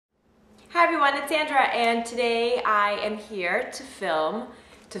Hi everyone, it's Sandra, and today I am here to film.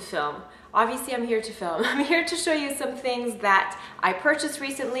 Obviously I'm here to film. I'm here to show you some things that I purchased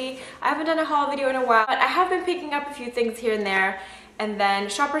recently. I haven't done a haul video in a while, but I have been picking up a few things here and there. And then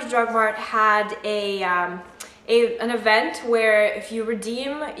Shoppers Drug Mart had an event where if you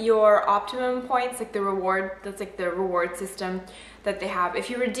redeem your optimum points, like the reward, that's like the reward system that they have.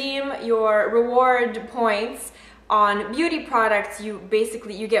 If you redeem your reward points on beauty products, you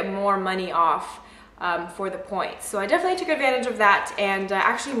get more money off for the points. So I definitely took advantage of that, and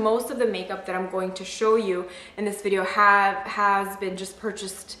actually most of the makeup that I'm going to show you in this video has been just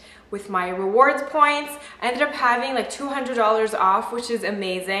purchased with my rewards points. I ended up having like $200 off, which is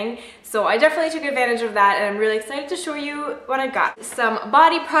amazing. So I definitely took advantage of that, and I'm really excited to show you what I got. Some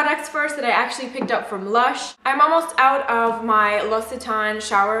body products first that I actually picked up from Lush. I'm almost out of my L'Occitane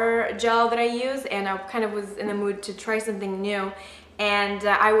shower gel that I use, and I kind of was in the mood to try something new. And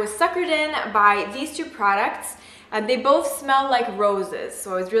I was suckered in by these two products. They both smell like roses,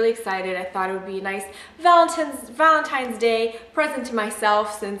 so I was really excited. I thought it would be a nice Valentine's Day present to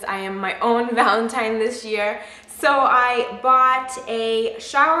myself, since I am my own Valentine this year. So I bought a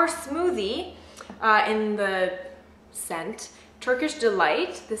shower smoothie in the scent Turkish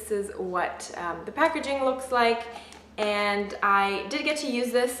Delight. This is what the packaging looks like, and I did get to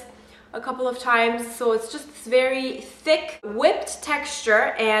use this a couple of times. So it's just this very thick whipped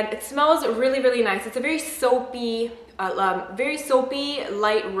texture, and it smells really, really nice. It's a very soapy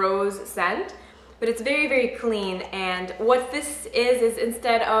light rose scent, but it's very, very clean. And what this is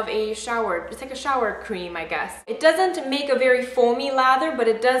instead of a shower, it's like a shower cream, I guess. It doesn't make a very foamy lather, but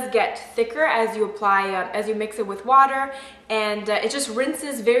it does get thicker as you apply, as you mix it with water, and it just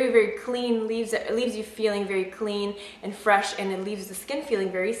rinses very, very clean, leaves you feeling very clean and fresh, and it leaves the skin feeling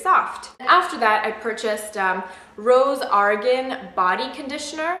very soft. And after that, I purchased Rose Argan body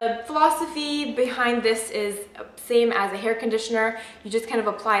conditioner. The philosophy behind this is same as a hair conditioner. You just kind of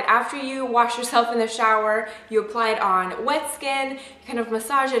apply it after you wash yourself in the shower. You apply it on wet skin, you kind of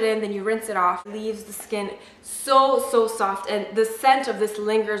massage it in, then you rinse it off. It leaves the skin so soft, and the scent of this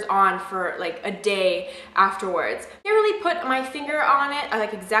lingers on for like a day afterwards. I can't really put my finger on it. I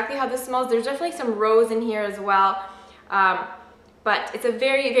like exactly how this smells. There's definitely some rose in here as well. But it's a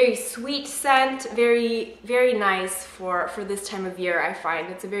very, very sweet scent, very, very nice for this time of year, I find.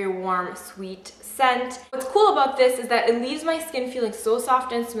 It's a very warm, sweet scent. What's cool about this is that it leaves my skin feeling so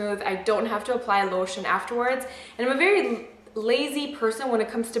soft and smooth. I don't have to apply lotion afterwards. And I'm a very lazy person when it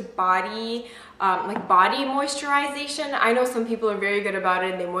comes to body, body moisturization. I know some people are very good about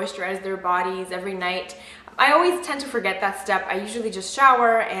it, and they moisturize their bodies every night. I always tend to forget that step. I usually just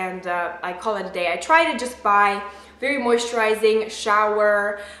shower and I call it a day. I try to just buy very moisturizing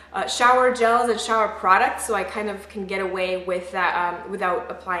shower gels and shower products, so I kind of can get away with that without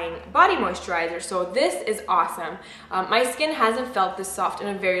applying body moisturizer. So this is awesome. My skin hasn't felt this soft in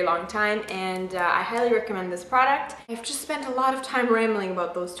a very long time, and I highly recommend this product. I've just spent a lot of time rambling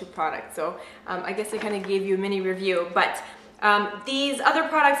about those two products, so I guess I kind of gave you a mini review. But these other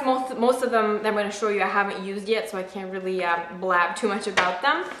products, most of them that I'm going to show you I haven't used yet, so I can't really blab too much about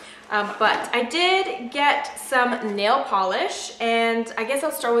them. But I did get some nail polish, and I guess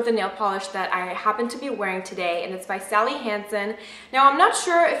I'll start with the nail polish that I happen to be wearing today, and it's by Sally Hansen. Now, I'm not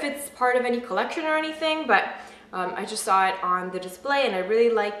sure if it's part of any collection or anything, but I just saw it on the display and I really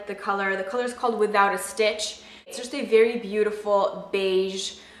like the color. The color is called Without a Stitch. It's just a very beautiful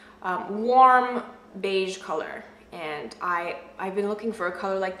beige, warm beige color. And I've been looking for a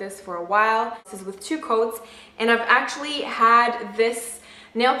color like this for a while. This is with 2 coats, and I've actually had this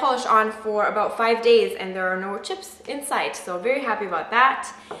nail polish on for about 5 days, and there are no chips in sight, so very happy about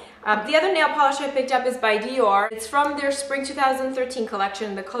that. The other nail polish I picked up is by Dior. It's from their Spring 2013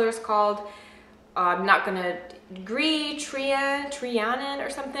 collection. The color is called, I'm not gonna, Gris, Trianon or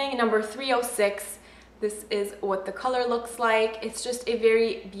something, number 306. This is what the color looks like. It's just a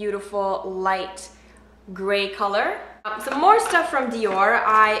very beautiful light gray color. Some more stuff from Dior.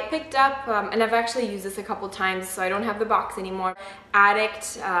 I picked up, and I've actually used this a couple times, so I don't have the box anymore,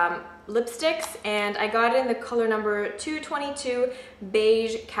 Addict lipsticks, and I got it in the color number 222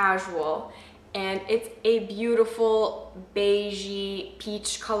 Beige Casual. And it's a beautiful beigey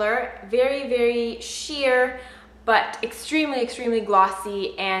peach color. Very, very sheer, but extremely, extremely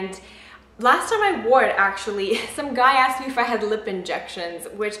glossy. And last time I wore it, actually, some guy asked me if I had lip injections,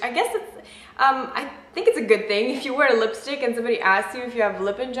 which I guess it's, I think it's a good thing. If you wear a lipstick and somebody asks you if you have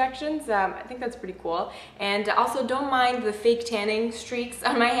lip injections, I think that's pretty cool. And also don't mind the fake tanning streaks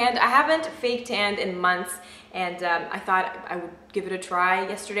on my hand. I haven't fake tanned in months, and I thought I would give it a try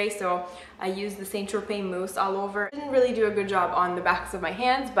yesterday, so I used the Saint Tropez mousse all over. Didn't really do a good job on the backs of my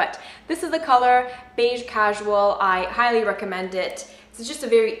hands, but this is the color, Beige Casual. I highly recommend it. It's just a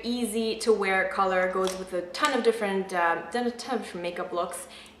very easy to wear color, goes with a ton of different makeup looks,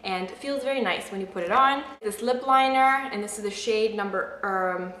 and it feels very nice when you put it on. This lip liner, and this is the shade number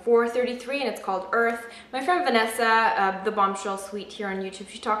 433, and it's called Earth. My friend Vanessa, the Bombshell Sweet here on YouTube,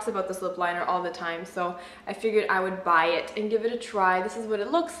 she talks about this lip liner all the time, so I figured I would buy it and give it a try. This is what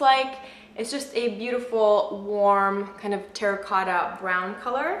it looks like. It's just a beautiful, warm, kind of terracotta brown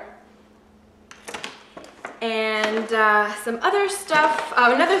color. And some other stuff.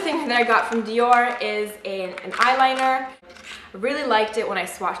 Another thing that I got from Dior is an eyeliner. I really liked it when I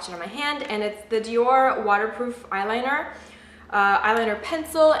swatched it on my hand, and it's the Dior waterproof eyeliner, eyeliner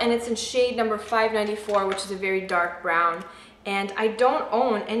pencil, and it's in shade number 594, which is a very dark brown. And I don't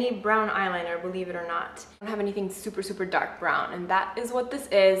own any brown eyeliner, believe it or not. I don't have anything super, super dark brown, and that is what this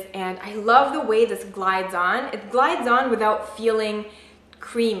is. And I love the way this glides on. It glides on without feeling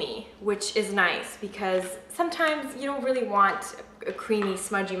creamy, which is nice because sometimes you don't really want a creamy,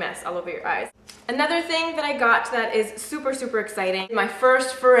 smudgy mess all over your eyes. Another thing that I got that is super, super exciting, my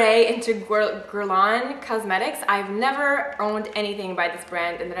first foray into Guerlain cosmetics. I've never owned anything by this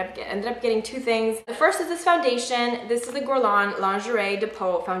brand, and ended up getting two things. The first is this foundation. This is the Guerlain Lingerie de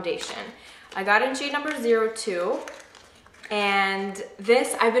Peau foundation. I got it in shade number 02. And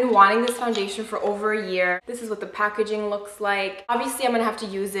this, I've been wanting this foundation for over a year. This is what the packaging looks like. Obviously, I'm gonna have to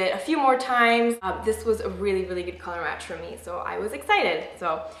use it a few more times. This was a really, really good color match for me, so I was excited.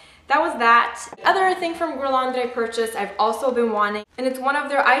 So that was that. The other thing from Guerlain that I purchased, I've also been wanting, and it's one of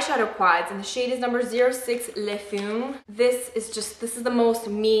their eyeshadow quads, and the shade is number 06 Les Fumes. This is the most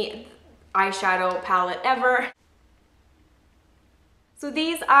me eyeshadow palette ever. So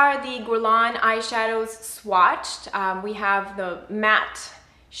these are the Guerlain eyeshadows swatched. We have the matte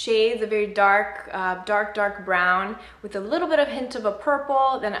shades, a very dark, dark brown with a little bit of hint of a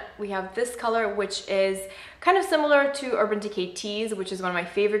purple. Then we have this color, which is kind of similar to Urban Decay Tease, which is one of my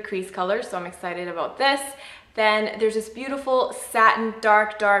favorite crease colors, so I'm excited about this. Then there's this beautiful satin,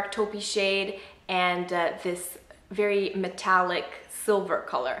 dark taupey shade, and this very metallic silver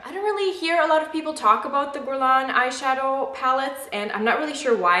color. I don't really hear a lot of people talk about the Guerlain eyeshadow palettes, and I'm not really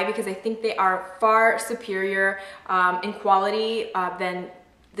sure why, because I think they are far superior in quality than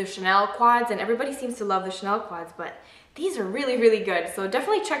the Chanel quads, and everybody seems to love the Chanel quads, but these are really, really good. So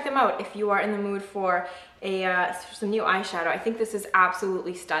definitely check them out if you are in the mood for some new eyeshadow. I think this is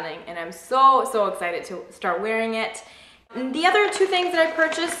absolutely stunning, and I'm so excited to start wearing it. And the other two things that I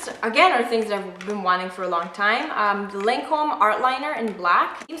purchased, again, are things that I've been wanting for a long time. The Lancome Artliner in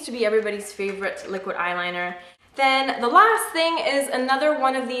black. Seems to be everybody's favorite liquid eyeliner. Then the last thing is another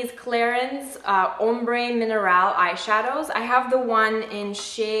one of these Clarins Ombre Minerale eyeshadows. I have the one in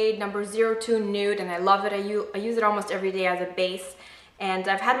shade number 02 Nude, and I love it. I use it almost every day as a base. And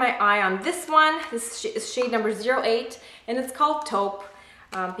I've had my eye on this one. This is shade number 08, and it's called Taupe.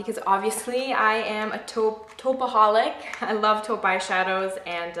 Because obviously I am a taupeaholic. I love taupe eyeshadows,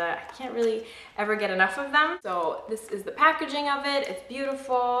 and I can't really ever get enough of them. So this is the packaging of it. It's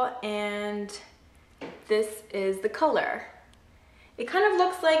beautiful, and this is the color. It kind of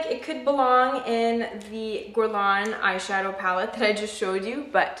looks like it could belong in the Guerlain eyeshadow palette that I just showed you,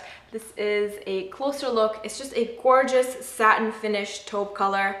 but this is a closer look. It's just a gorgeous satin finish taupe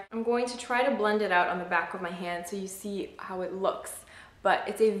color. I'm going to try to blend it out on the back of my hand so you see how it looks. But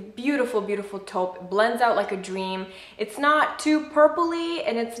it's a beautiful, beautiful taupe. It blends out like a dream. It's not too purpley,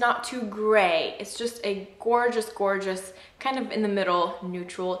 and it's not too gray. It's just a gorgeous, gorgeous, kind of in the middle,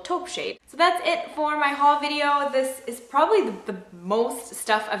 neutral taupe shade. So that's it for my haul video. This is probably the most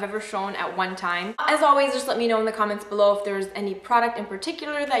stuff I've ever shown at one time. As always, just let me know in the comments below if there's any product in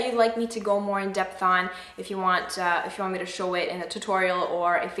particular that you'd like me to go more in depth on. If you want me to show it in a tutorial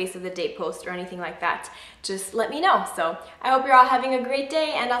or a face of the day post or anything like that, just let me know. So I hope you're all having a great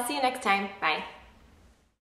day, and I'll see you next time. Bye.